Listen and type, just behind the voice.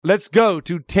let's go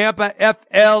to Tampa,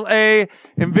 FLA,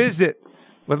 and visit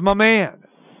with my man,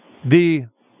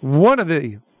 one of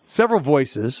the several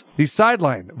voices, the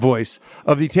sideline voice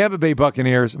of the Tampa Bay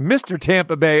Buccaneers, Mr.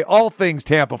 Tampa Bay, all things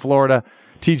Tampa, Florida,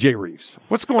 TJ Rives.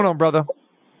 What's going on, brother?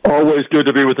 Always good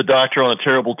to be with the doctor on a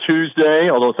terrible Tuesday,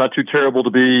 although it's not too terrible to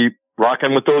be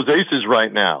rocking with those aces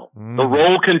right now. The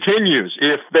roll continues.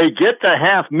 If they get the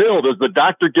 $500,000, does the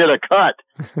doctor get a cut?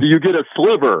 Do you get a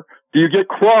sliver? Do you get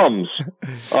crumbs?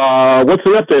 What's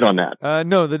the update on that?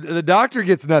 No, the doctor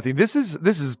gets nothing. This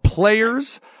is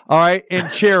players, all right,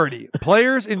 and charity.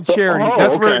 Players and charity.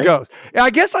 That's where it goes.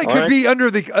 I guess I could be under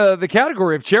the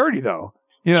category of charity, though.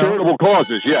 You know, charitable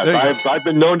causes, yes. I've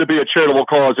been known to be a charitable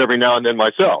cause every now and then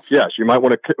myself. Yes, you might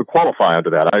want to qualify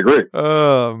under that. I agree.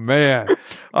 Oh, man.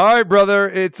 All right, brother.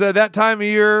 It's that time of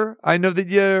year. I know that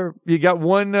you got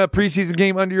one preseason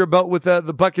game under your belt with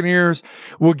the Buccaneers.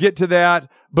 We'll get to that.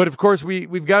 But, of course,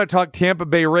 we've got to talk Tampa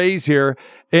Bay Rays here,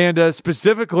 and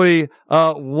specifically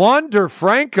Wander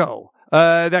Franco.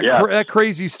 That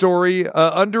crazy story,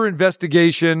 under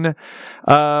investigation.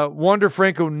 Wander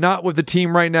Franco not with the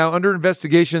team right now, under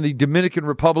investigation in the Dominican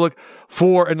Republic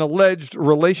for an alleged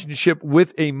relationship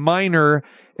with a minor.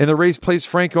 And the Rays placed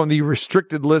Franco on the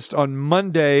restricted list on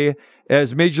Monday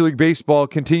as Major League Baseball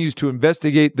continues to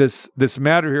investigate this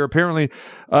matter here. Apparently,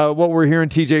 what we're hearing,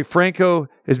 TJ, Franco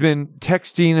has been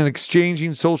texting and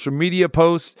exchanging social media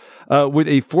posts with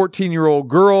a 14-year-old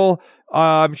girl.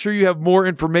 I'm sure you have more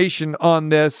information on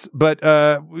this, but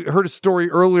we heard a story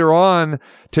earlier on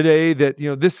today that,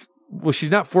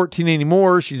 she's not 14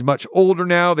 anymore. She's much older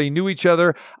now. They knew each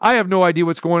other. I have no idea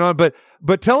what's going on,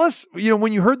 but tell us,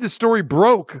 when you heard this story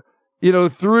broke,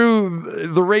 through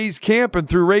the Rays camp and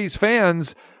through Rays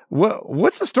fans,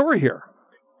 what's the story here?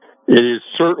 It has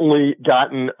certainly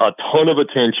gotten a ton of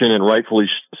attention, and rightfully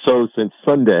so, since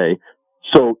Sunday.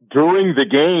 So during the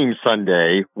game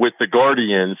Sunday with the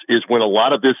Guardians is when a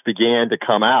lot of this began to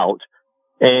come out,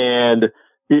 and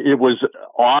it was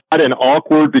odd and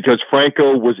awkward because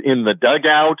Franco was in the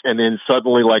dugout, and then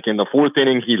suddenly, like in the fourth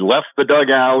inning, he left the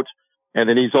dugout, and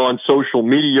then he's on social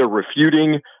media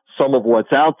refuting some of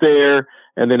what's out there.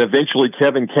 And then eventually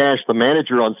Kevin Cash, the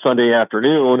manager, on Sunday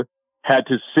afternoon had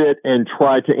to sit and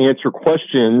try to answer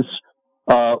questions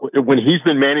when he's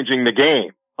been managing the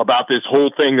game about this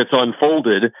whole thing that's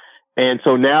unfolded. And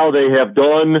so now they have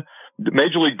done,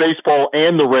 Major League Baseball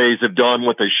and the Rays have done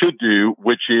what they should do,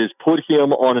 which is put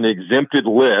him on an exempted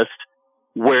list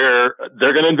where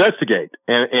they're going to investigate.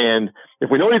 And if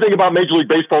we know anything about Major League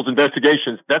Baseball's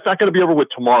investigations, that's not going to be over with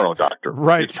tomorrow, Doctor.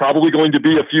 Right. It's probably going to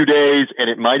be a few days, and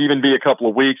it might even be a couple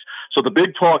of weeks. So the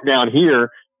big talk down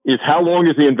here is how long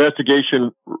is the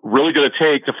investigation really going to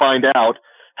take to find out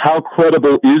how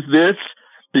credible is this?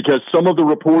 Because some of the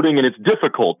reporting, and it's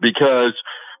difficult for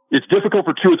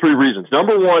 2 or 3 reasons.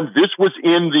 Number one, this was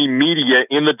in the media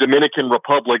in the Dominican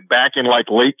Republic back in like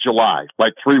late July,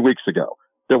 like 3 weeks ago.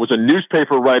 There was a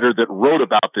newspaper writer that wrote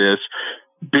about this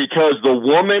because the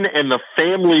woman and the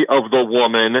family of the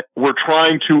woman were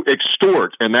trying to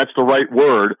extort, and that's the right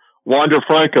word, Wander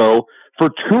Franco, for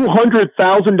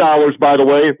 $200,000, by the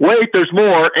way. Wait, there's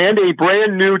more, and a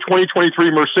brand new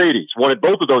 2023 Mercedes. Wanted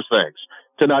both of those things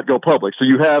to not go public. So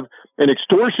you have an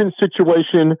extortion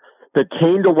situation that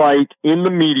came to light in the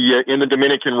media in the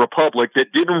Dominican Republic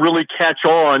that didn't really catch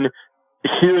on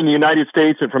here in the United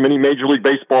States and from any Major League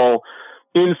Baseball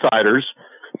insiders.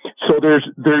 So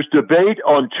there's debate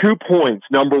on 2 points.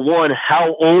 Number one,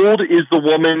 how old is the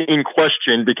woman in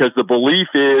question? Because the belief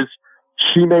is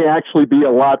she may actually be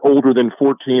a lot older than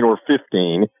 14 or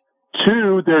 15.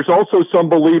 2, there's also some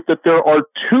belief that there are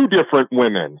 2 different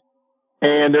women.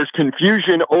 And there's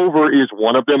confusion over, is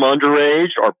one of them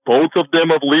underage? Are both of them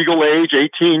of legal age,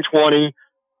 18, 20?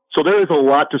 So there is a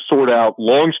lot to sort out.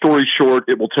 Long story short,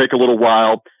 it will take a little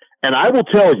while. And I will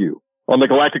tell you, on the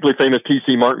galactically famous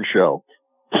T.C. Martin show,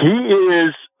 he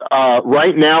is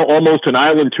right now almost an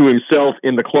island to himself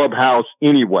in the clubhouse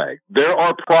anyway. There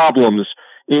are problems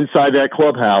inside that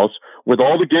clubhouse with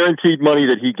all the guaranteed money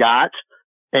that he got,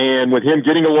 and with him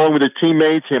getting along with his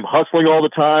teammates, him hustling all the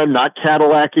time, not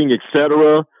Cadillacing,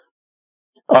 etc.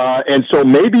 And so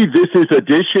maybe this is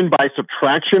addition by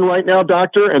subtraction right now,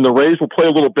 Doctor, and the Rays will play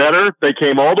a little better. They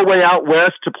came all the way out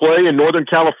west to play in Northern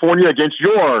California against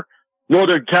your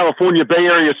Northern California Bay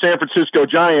Area San Francisco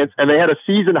Giants, and they had a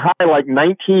season high like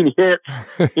 19 hits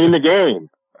in the game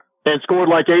and scored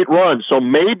like 8 runs. So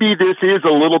maybe this is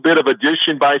a little bit of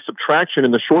addition by subtraction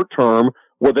in the short term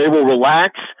where they will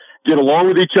relax, get along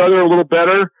with each other a little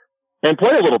better, and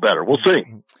play a little better. We'll see.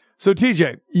 So,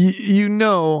 TJ, you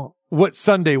know what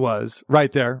Sunday was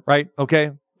right there, right?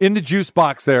 Okay. In the juice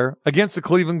box there against the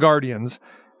Cleveland Guardians.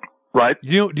 Right.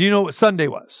 Do you know what Sunday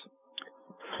was?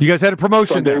 You guys had a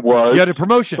promotion. You had a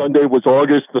promotion. Sunday was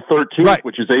August the 13th, right,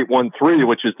 which is 813,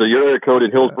 which is the area code in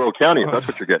Hillsborough County, if that's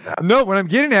what you're getting at. No, what I'm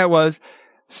getting at was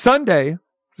Sunday's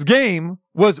game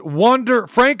was Wander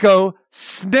Franco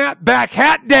Snapback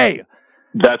Hat Day.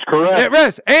 That's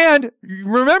correct. And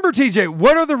remember, TJ,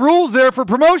 what are the rules there for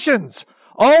promotions?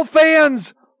 All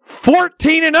fans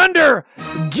 14 and under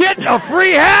get a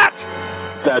free hat.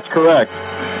 That's correct.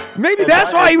 Maybe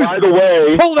that's why he was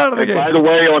pulled out of the game. By the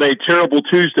way, on a terrible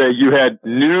Tuesday, you had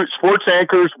new sports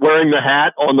anchors wearing the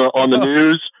hat on the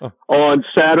news. On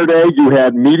Saturday, you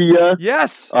had media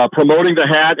promoting the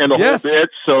hat and the whole bit.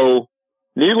 So,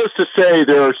 needless to say,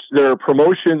 there are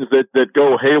promotions that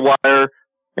go haywire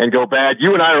and go bad.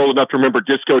 You and I are old enough to remember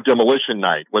Disco Demolition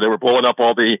Night, where they were blowing up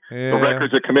all the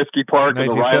records at Comiskey Park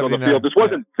and the riot on the field. This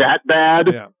wasn't that bad,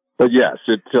 but yes,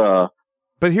 it.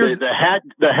 But here's the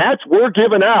hats were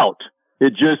given out.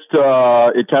 It just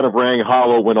it kind of rang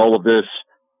hollow when all of this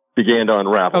began to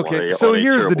unravel. Okay, so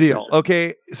here's the deal. Season.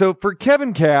 Okay, so for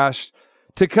Kevin Cash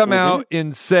to come out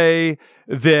and say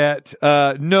that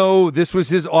no, this was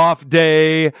his off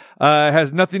day,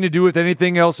 has nothing to do with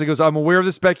anything else. He goes, I'm aware of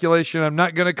the speculation. I'm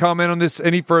not going to comment on this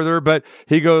any further, but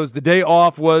he goes, the day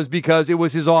off was because it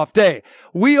was his off day.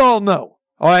 We all know,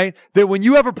 all right, that when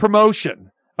you have a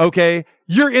promotion, okay,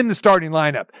 you're in the starting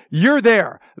lineup. You're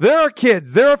there. There are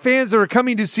kids. There are fans that are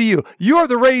coming to see you. You are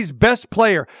the Rays' best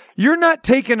player. You're not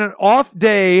taking an off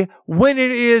day when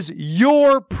it is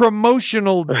your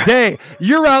promotional day.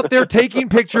 You're out there taking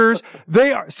pictures.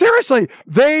 They are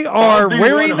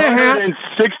wearing the hat.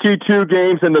 62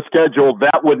 games in the schedule.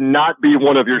 That would not be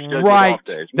one of your scheduled off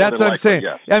days. That's what I'm saying.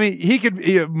 Yes. I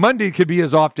mean, Monday could be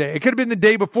his off day. It could have been the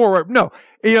day before. No,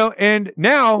 and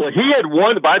now. Well, he had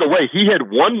won, by the way,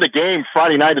 the game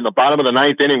Friday night in the bottom of the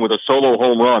ninth inning with a solo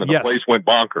home run, and the place went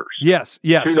bonkers. Yes.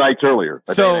 2 nights earlier,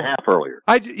 a day and a half earlier.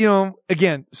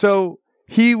 So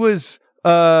he was,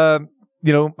 I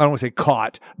don't want to say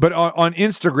caught, but on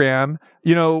Instagram,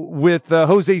 with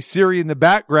Jose Siri in the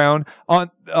background on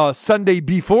Sunday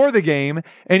before the game,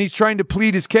 and he's trying to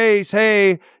plead his case.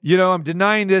 Hey, I'm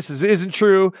denying this. This isn't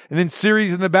true. And then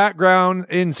Siri's in the background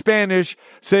in Spanish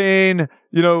saying,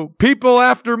 people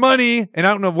after money. And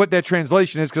I don't know what that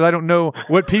translation is because I don't know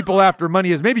what people after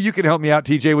money is. Maybe you can help me out,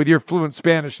 TJ, with your fluent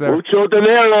Spanish there. Mucho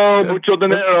dinero.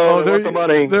 The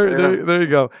money. There you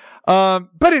go.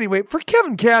 But anyway, for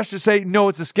Kevin Cash to say, no,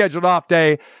 it's a scheduled off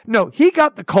day. No, he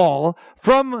got the call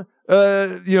from,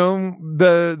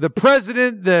 the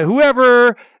president,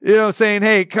 whoever, saying,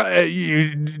 hey,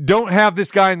 you don't have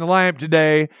this guy in the lineup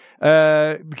today,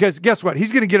 because guess what?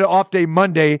 He's going to get an off day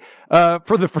Monday,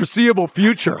 for the foreseeable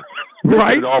future.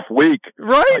 Right? Get an off week.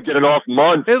 Right? Get an off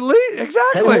month. At least,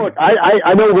 exactly. Hey, look,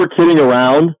 I know we're kidding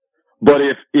around, but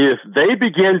if they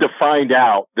begin to find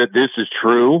out that this is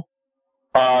true,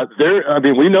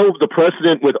 we know the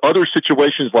precedent with other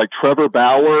situations like Trevor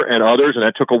Bauer and others, and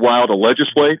that took a while to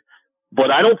legislate. But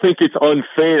I don't think it's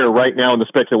unfair right now in the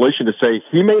speculation to say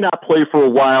he may not play for a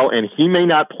while and he may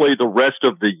not play the rest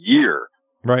of the year.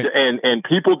 Right. And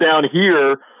people down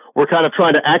here were kind of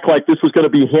trying to act like this was going to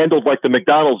be handled like the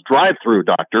McDonald's drive-through,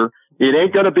 Doctor. It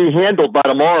ain't going to be handled by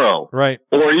tomorrow. Right.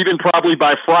 Or even probably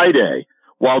by Friday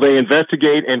while they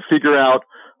investigate and figure out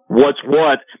what's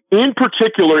what. In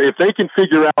particular, if they can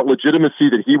figure out legitimacy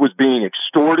that he was being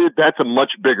extorted, that's a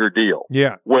much bigger deal.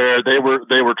 Yeah. Where they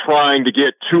were trying to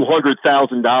get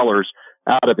 $200,000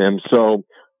 out of him. So,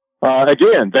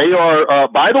 again, they are,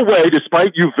 by the way,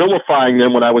 despite you vilifying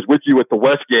them when I was with you at the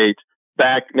Westgate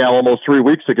back now almost 3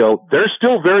 weeks ago, they're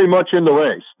still very much in the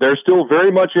race. They're still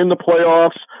very much in the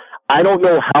playoffs. I don't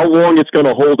know how long it's going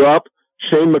to hold up.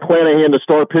 Shane McClanahan, the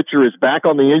star pitcher, is back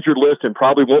on the injured list and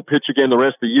probably won't pitch again the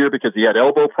rest of the year because he had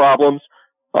elbow problems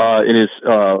in his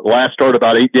last start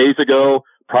about 8 days ago.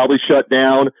 Probably shut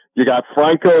down. You got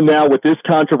Franco now with this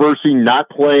controversy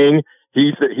not playing.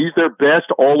 He's their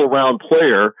best all-around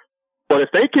player. But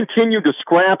if they continue to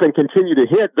scrap and continue to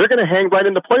hit, they're going to hang right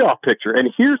in the playoff picture.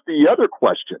 And here's the other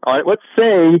question. All right, let's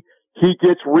say he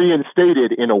gets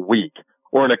reinstated in a week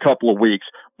or in a couple of weeks,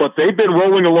 but they've been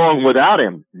rolling along without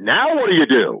him. Now what do you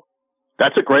do?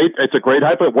 It's a great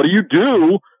hypothetical. What do you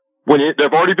do when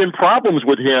there've already been problems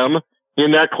with him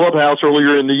in that clubhouse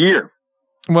earlier in the year?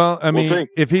 Well, I mean,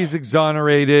 if he's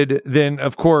exonerated, then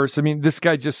of course, I mean, this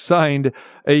guy just signed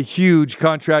a huge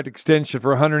contract extension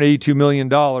for $182 million.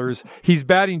 He's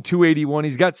batting .281.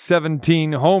 He's got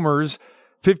 17 homers,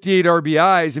 58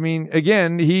 RBIs. I mean,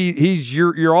 again, he's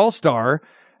your all-star.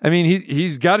 I mean,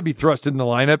 he's got to be thrust in the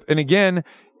lineup. And again,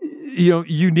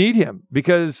 you need him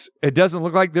because it doesn't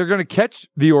look like they're going to catch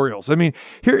the Orioles. I mean,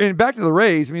 here and back to the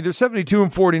Rays. I mean, they're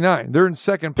 72-49. They're in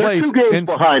second place. They're 2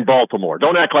 games behind Baltimore.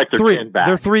 Don't act like they're 10 back.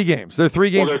 They're 3 games. They're 3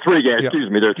 games. Well, they're 3 games. Yeah.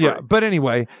 Excuse me. They're 3. Yeah. But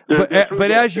anyway, but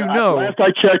games. as you know, last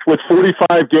I checked, with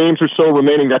 45 games or so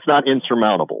remaining, that's not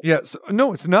insurmountable. Yes.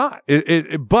 No, it's not.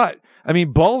 But I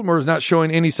mean, Baltimore is not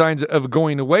showing any signs of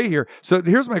going away here. So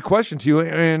here's my question to you.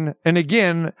 And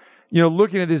again,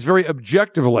 looking at this very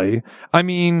objectively, I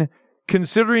mean,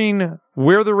 considering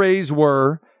where the Rays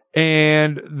were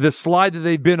and the slide that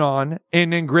they've been on,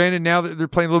 and then granted now that they're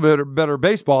playing a little bit better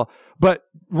baseball, but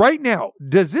right now,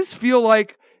 does this feel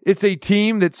like it's a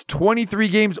team that's 23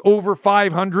 games over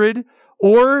 500,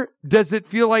 or does it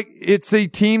feel like it's a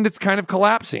team that's kind of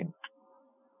collapsing?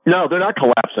 No, they're not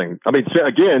collapsing. I mean,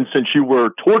 again, since you were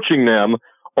torching them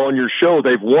on your show,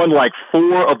 they've won like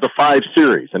 4 of the 5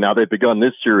 series, and now they've begun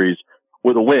this series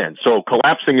with a win. So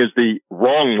collapsing is the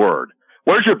wrong word.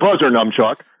 Where's your buzzer,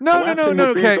 Numchuck? No.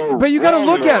 Okay, but you got to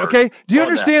look at it. Okay, do you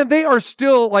understand? They are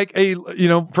still like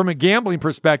from a gambling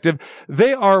perspective,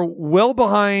 they are well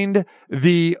behind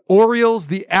the Orioles,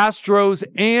 the Astros,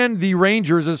 and the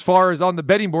Rangers as far as on the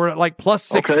betting board at like plus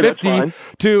 650. Okay,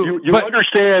 you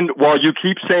understand? While you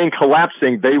keep saying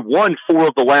collapsing, they won 4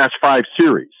 of the last 5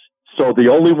 series. So the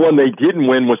only one they didn't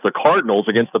win was the Cardinals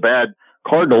against the bad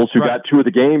Cardinals, who got 2 of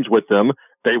the games with them.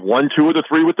 They won 2 of the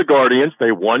 3 with the Guardians.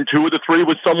 They won 2 of the 3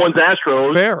 with someone's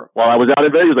Astros. Fair. While I was out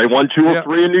in Vegas, they won 2 of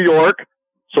 3 in New York.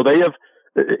 So they have,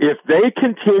 if they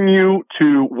continue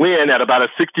to win at about a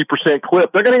 60%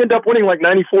 clip, they're going to end up winning like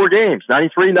 94 games,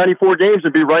 93, 94 games,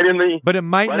 and be right in the. But it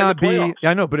might not be.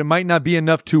 I know, but it might not be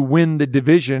enough to win the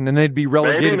division, and they'd be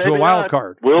relegated to a wild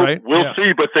card. We'll right?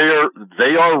 see, but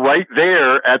they are right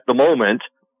there at the moment.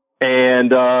 And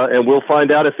we'll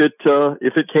find out if it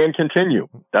can continue.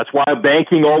 That's why I'm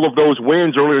banking all of those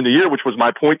wins earlier in the year, which was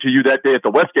my point to you that day at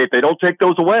the Westgate. They don't take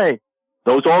those away.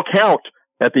 Those all count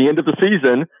at the end of the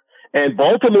season. And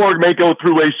Baltimore may go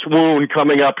through a swoon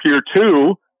coming up here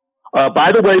too.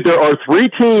 By the way, there are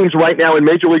 3 teams right now in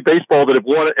Major League Baseball that have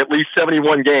won at least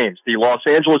 71 games: the Los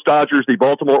Angeles Dodgers, the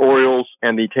Baltimore Orioles,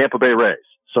 and the Tampa Bay Rays.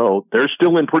 So they're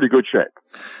still in pretty good shape.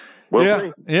 We'll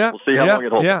see. We'll see how long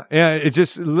it holds. Yeah. It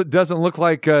just doesn't look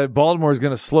like Baltimore is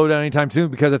going to slow down anytime soon,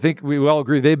 because I think we all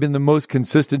agree they've been the most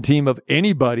consistent team of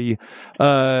anybody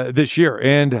this year.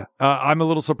 And I'm a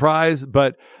little surprised,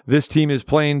 but this team is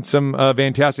playing some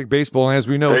fantastic baseball. And as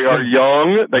we know, they are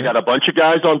young. They got a bunch of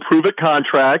guys on prove-it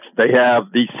contracts. They have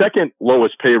the 2nd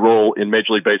lowest payroll in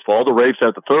Major League Baseball. The Rives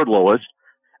have the 3rd lowest.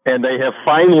 And they have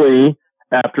finally,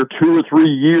 after 2 or 3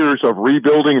 years of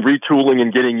rebuilding, retooling,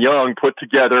 and getting young, put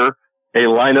together a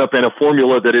lineup and a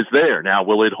formula that is there. Now,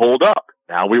 will it hold up?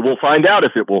 Now we will find out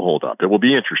if it will hold up. It will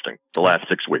be interesting the last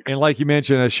 6 weeks. And like you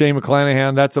mentioned, Shane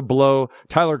McClanahan, that's a blow.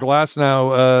 Tyler Glass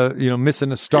now,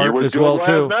 missing a start as well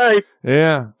too. Night.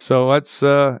 Yeah. So that's,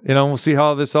 we'll see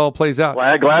how this all plays out.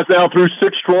 Glass now threw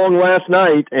 6 strong last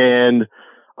night. And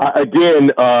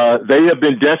again, they have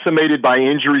been decimated by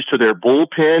injuries to their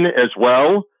bullpen as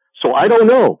well. So I don't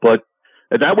know, but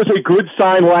that was a good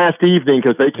sign last evening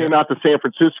because they came out to San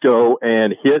Francisco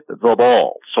and hit the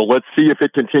ball. So let's see if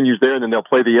it continues there, and then they'll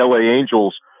play the LA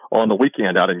Angels on the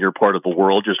weekend out in your part of the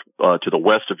world, just to the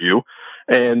west of you.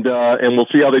 And we'll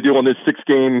see how they do on this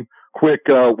 6-game quick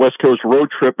West Coast road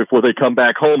trip before they come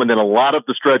back home. And then a lot of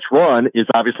the stretch run is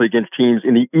obviously against teams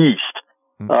in the East.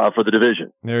 For the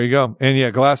division. There you go.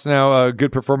 And Glass now,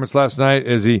 good performance last night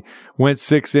as he went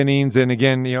 6 innings. And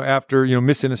again, after,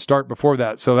 missing a start before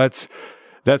that. So that's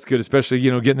good, especially,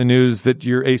 getting the news that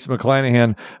your ace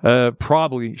McClanahan,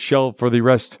 probably shelved for the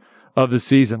rest of the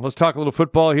season. Let's talk a little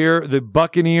football here. The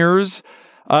Buccaneers,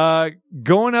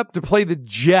 going up to play the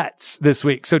Jets this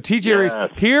week. So TJ Reeves,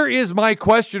 here is my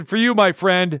question for you, my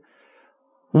friend.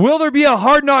 Will there be a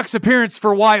Hard Knocks appearance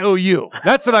for YOU?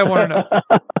 That's what I want to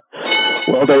know.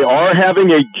 Well, they are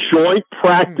having a joint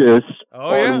practice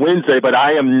on Wednesday, but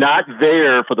I am not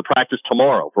there for the practice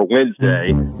tomorrow for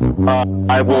Wednesday.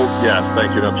 I will,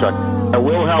 thank you, Chuck. I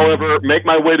will, however, make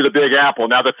my way to the Big Apple.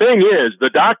 Now, the thing is,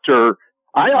 the doctor,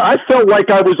 I felt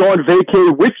like I was on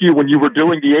vacay with you when you were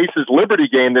doing the Aces Liberty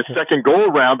game this second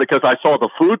go-around, because I saw the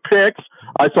food pics,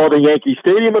 I saw the Yankee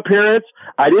Stadium appearance.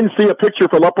 I didn't see a picture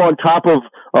from up on top of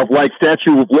like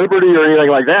Statue of Liberty or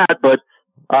anything like that, but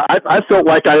I felt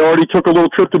like I already took a little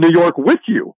trip to New York with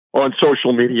you on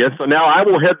social media. So now I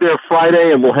will head there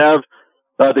Friday, and we'll have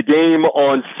the game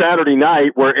on Saturday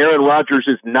night, where Aaron Rodgers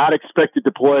is not expected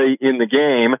to play in the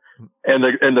game. And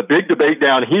the big debate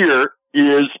down here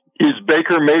is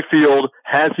Baker Mayfield,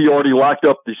 has he already locked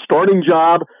up the starting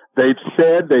job? They've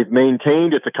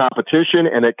maintained it's a competition,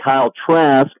 and that Kyle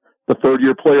Trask, the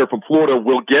third-year player from Florida,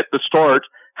 will get the start.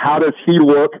 How does he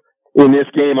look in this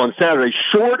game on Saturday?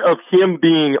 Short of him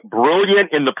being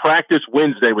brilliant in the practice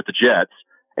Wednesday with the Jets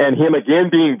and him again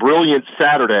being brilliant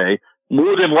Saturday,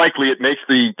 more than likely it makes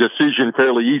the decision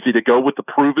fairly easy to go with the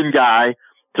proven guy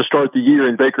to start the year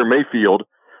in Baker Mayfield,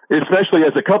 especially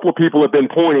as a couple of people have been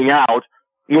pointing out,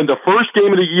 when the first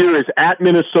game of the year is at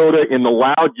Minnesota in the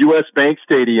loud U.S. Bank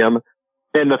Stadium,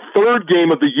 and the third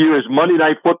game of the year is Monday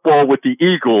Night Football with the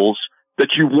Eagles, that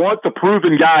you want the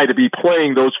proven guy to be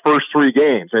playing those first three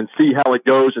games and see how it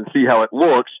goes and see how it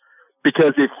looks.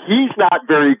 Because if he's not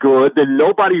very good, then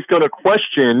nobody's going to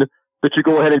question that you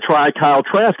go ahead and try Kyle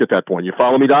Trask at that point. You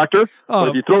follow me, Doctor? But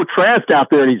if you throw Trask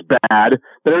out there and he's bad,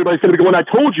 then everybody's going to be going, I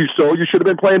told you so. You should have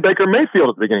been playing Baker Mayfield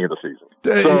at the beginning of the season.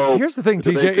 So, here's the thing,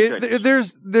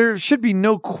 TJ. There should be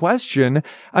no question.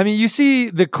 I mean, you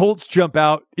see the Colts jump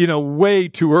out, way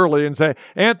too early and say,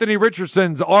 Anthony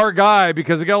Richardson's our guy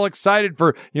because he got all excited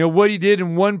for, what he did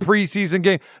in one preseason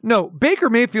game. No, Baker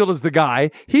Mayfield is the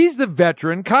guy. He's the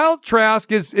veteran. Kyle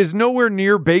Trask is nowhere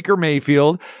near Baker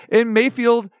Mayfield, and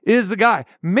Mayfield is the guy.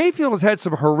 Mayfield has had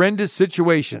some horrendous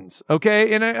situations,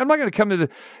 okay? And I'm not going to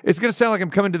it's going to sound like I'm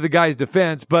coming to the guy's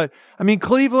defense, but I mean,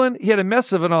 Cleveland, he had a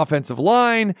mess of an offensive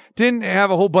line, didn't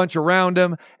have a whole bunch around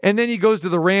him, and then he goes to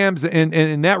the Rams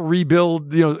and that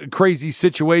rebuild, crazy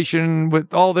situation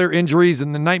with all their injuries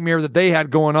and the nightmare that they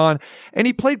had going on, and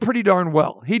he played pretty darn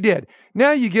well. He did.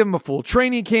 Now you give him a full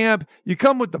training camp, you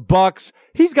come with the Bucs,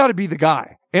 he's got to be the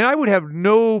guy. And I would have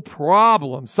no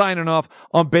problem signing off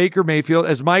on Baker Mayfield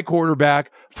as my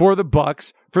quarterback for the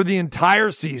Bucs for the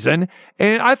entire season.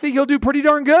 And I think he'll do pretty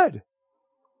darn good.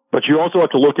 But you also have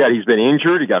to look at, he's been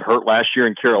injured. He got hurt last year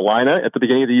in Carolina at the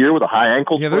beginning of the year with a high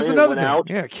ankle sprain. Yeah, there's another thing. Out.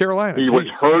 Yeah, Carolina. He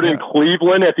was hurt in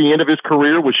Cleveland at the end of his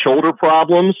career with shoulder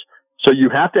problems. So you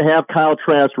have to have Kyle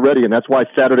Trask ready, and that's why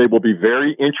Saturday will be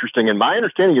very interesting. And my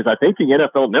understanding is I think the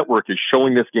NFL Network is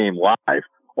showing this game live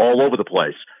all over the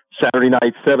place. Saturday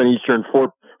night, 7 Eastern,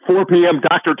 4 p.m.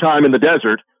 doctor time in the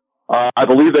desert. I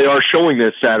believe they are showing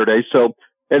this Saturday. So,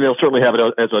 and they'll certainly have it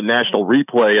as a national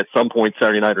replay at some point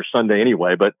Saturday night or Sunday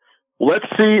anyway. But let's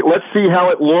see how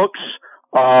it looks.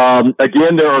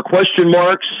 Again, there are question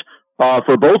marks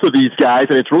for both of these guys,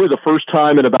 and it's really the first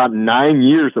time in about 9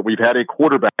 years that we've had a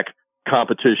quarterback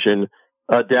competition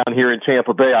down here in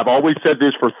Tampa Bay. I've always said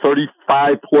this for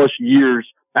 35 plus years.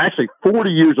 Actually, 40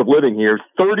 years of living here,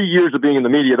 30 years of being in the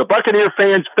media. The Buccaneer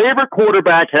fans' favorite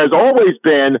quarterback has always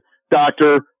been,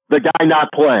 Doctor, the guy not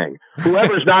playing.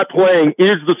 Whoever's not playing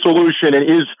is the solution and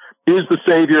is the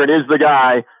savior and is the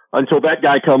guy until that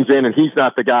guy comes in and he's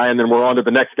not the guy, and then we're on to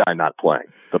the next guy not playing,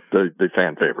 the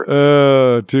fan favorite.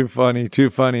 Oh, too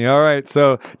funny. All right,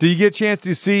 so did you get a chance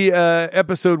to see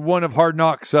episode 1 of Hard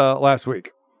Knocks last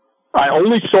week? I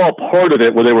only saw part of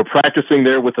it where they were practicing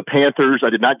there with the Panthers. I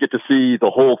did not get to see the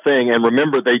whole thing. And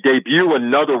remember, they debut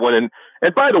another one.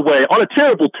 And by the way, on a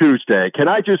terrible Tuesday, can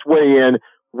I just weigh in?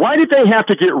 Why did they have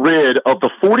to get rid of the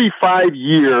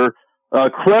 45-year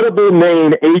credible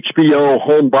name HBO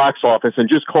home box office and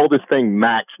just call this thing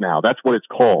Max now? That's what it's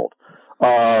called.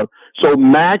 So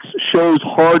Max shows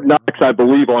Hard Knocks, I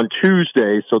believe, on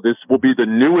Tuesday. So this will be the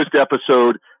newest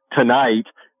episode tonight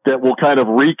that will kind of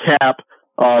recap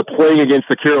playing against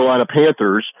the Carolina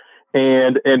Panthers.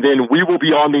 And then we will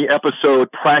be on the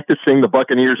episode practicing the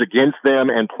Buccaneers against them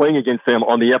and playing against them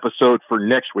on the episode for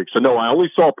next week. So no, I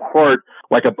only saw part,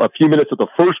 like a few minutes of the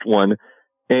first one.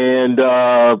 And,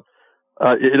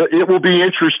 it will be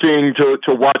interesting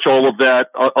to watch all of that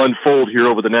unfold here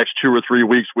over the next 2 or 3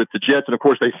 weeks with the Jets. And of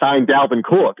course they signed Dalvin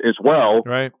Cook as well.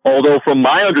 Right. Although from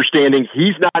my understanding,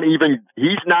 he's not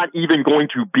even going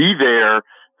to be there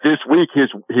this week.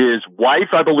 His wife,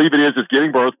 I believe it is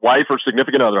giving birth, wife or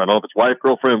significant other, I don't know if it's wife,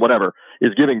 girlfriend, whatever,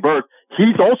 is giving birth.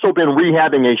 He's also been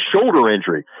rehabbing a shoulder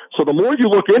injury. So the more you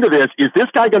look into this, is this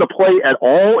guy going to play at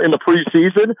all in the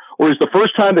preseason, or is the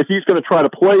first time that he's going to try to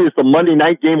play is the Monday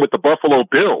night game with the Buffalo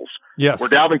Bills? Yes. Where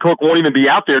Dalvin Cook won't even be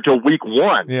out there till week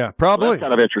 1. Yeah, probably. So that's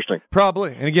kind of interesting.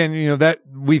 Probably. And again, that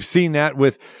we've seen that's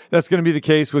going to be the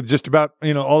case with just about,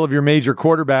 all of your major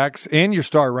quarterbacks and your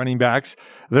star running backs.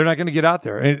 They're not going to get out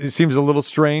there. And it seems a little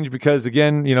strange because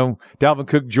again, Dalvin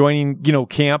Cook joining,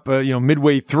 camp,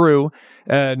 midway through,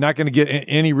 not going to get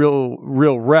any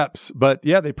real reps, but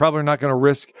yeah, they probably are not going to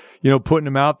risk, putting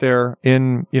him out there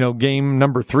in, game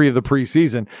number 3 of the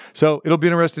preseason. So it'll be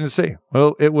interesting to see.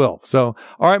 Well, it will. So,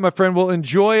 all right, my friend, we'll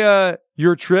enjoy,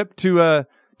 your trip to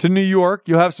New York.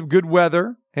 You'll have some good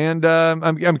weather and,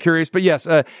 I'm curious, but yes,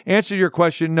 answer your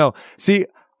question. No, see,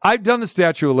 I've done the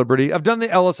Statue of Liberty. I've done the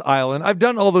Ellis Island. I've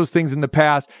done all those things in the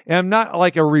past, and I'm not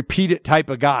like a repeat it type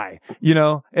of guy,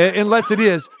 unless it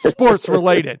is sports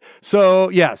related. So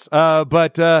yes,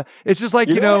 but it's just like,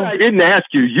 I didn't ask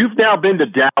you. You've now been to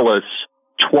Dallas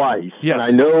twice. Yes. And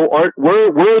I know,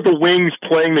 where are the Wings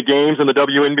playing the games in the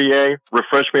WNBA?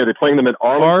 Refresh me. Are they playing them at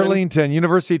Arlington? Arlington,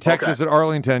 University of Texas at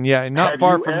Arlington. Yeah, not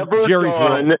far from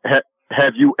Jerrysville.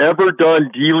 Have you ever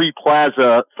done Dealey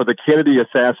Plaza for the Kennedy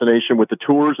assassination with the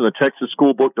tours of the Texas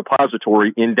School Book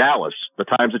Depository in Dallas, the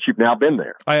times that you've now been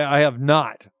there? I have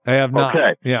not.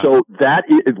 Okay. Yeah. So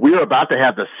we are about to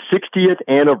have the 60th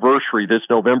anniversary this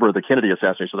November of the Kennedy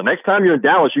assassination. So the next time you're in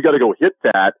Dallas, you got to go hit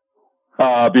that,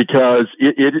 because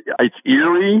it's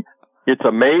eerie. It's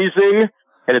amazing.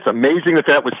 And it's amazing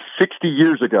that was 60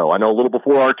 years ago. I know a little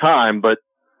before our time, but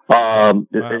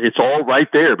it's all right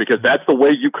there, because that's the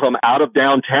way you come out of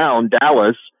downtown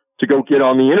Dallas to go get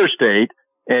on the interstate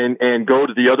and go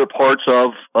to the other parts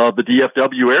of the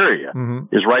DFW area,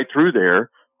 is right through there.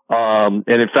 And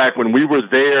in fact, when we were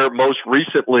there most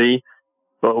recently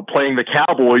playing the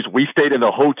Cowboys, we stayed in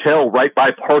a hotel right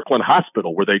by Parkland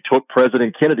Hospital where they took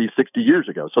President Kennedy 60 years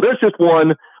ago. So there's just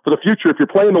one for the future. If you're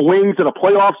playing the Wings in a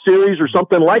playoff series or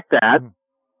something like that,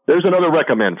 there's another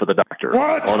recommend for the doctor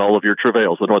on all of your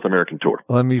travails, the North American tour.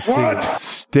 Let me see.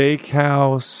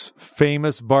 Steakhouse,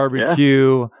 famous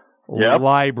barbecue,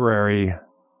 library,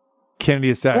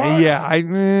 Kennedy assassination. Yeah,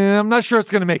 I'm not sure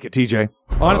it's going to make it, TJ.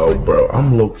 Honestly. Oh, bro,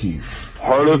 I'm low-key.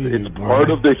 Part of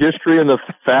the history and the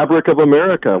fabric of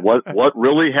America. What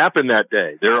really happened that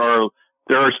day?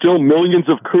 There are still millions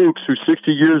of kooks who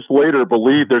 60 years later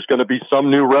believe there's going to be some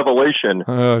new revelation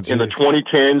in the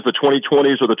 2010s, the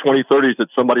 2020s, or the 2030s that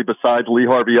somebody besides Lee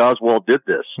Harvey Oswald did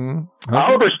this.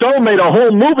 Oliver Stone made a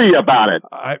whole movie about it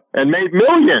and made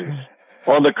millions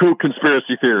on the kook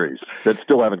conspiracy theories that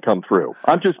still haven't come through.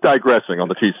 I'm just digressing on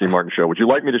the TC Martin Show. Would you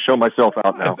like me to show myself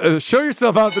out now? Show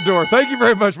yourself out the door. Thank you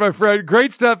very much, my friend.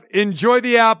 Great stuff. Enjoy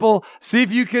the apple. See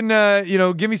if you can,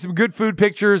 give me some good food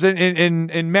pictures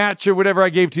and match or whatever I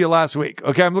gave to you last week.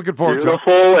 Okay, I'm looking forward to it.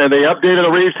 Beautiful. And they updated the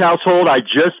Rives household. I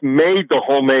just made the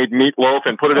homemade meatloaf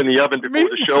and put it in the oven before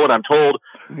the show, and I'm told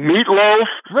meatloaf.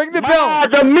 Ring the bell.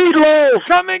 The meatloaf.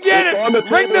 Come and get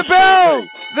it. Ring the bell.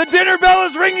 The dinner bell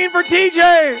is ringing for TJ.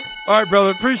 All right,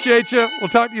 brother. Appreciate you. We'll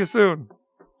talk to you soon.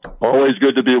 Always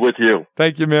good to be with you.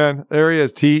 Thank you, man. There he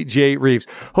is, TJ Rives.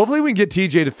 Hopefully we can get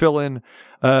TJ to fill in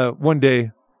one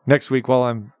day next week while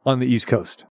I'm on the East Coast.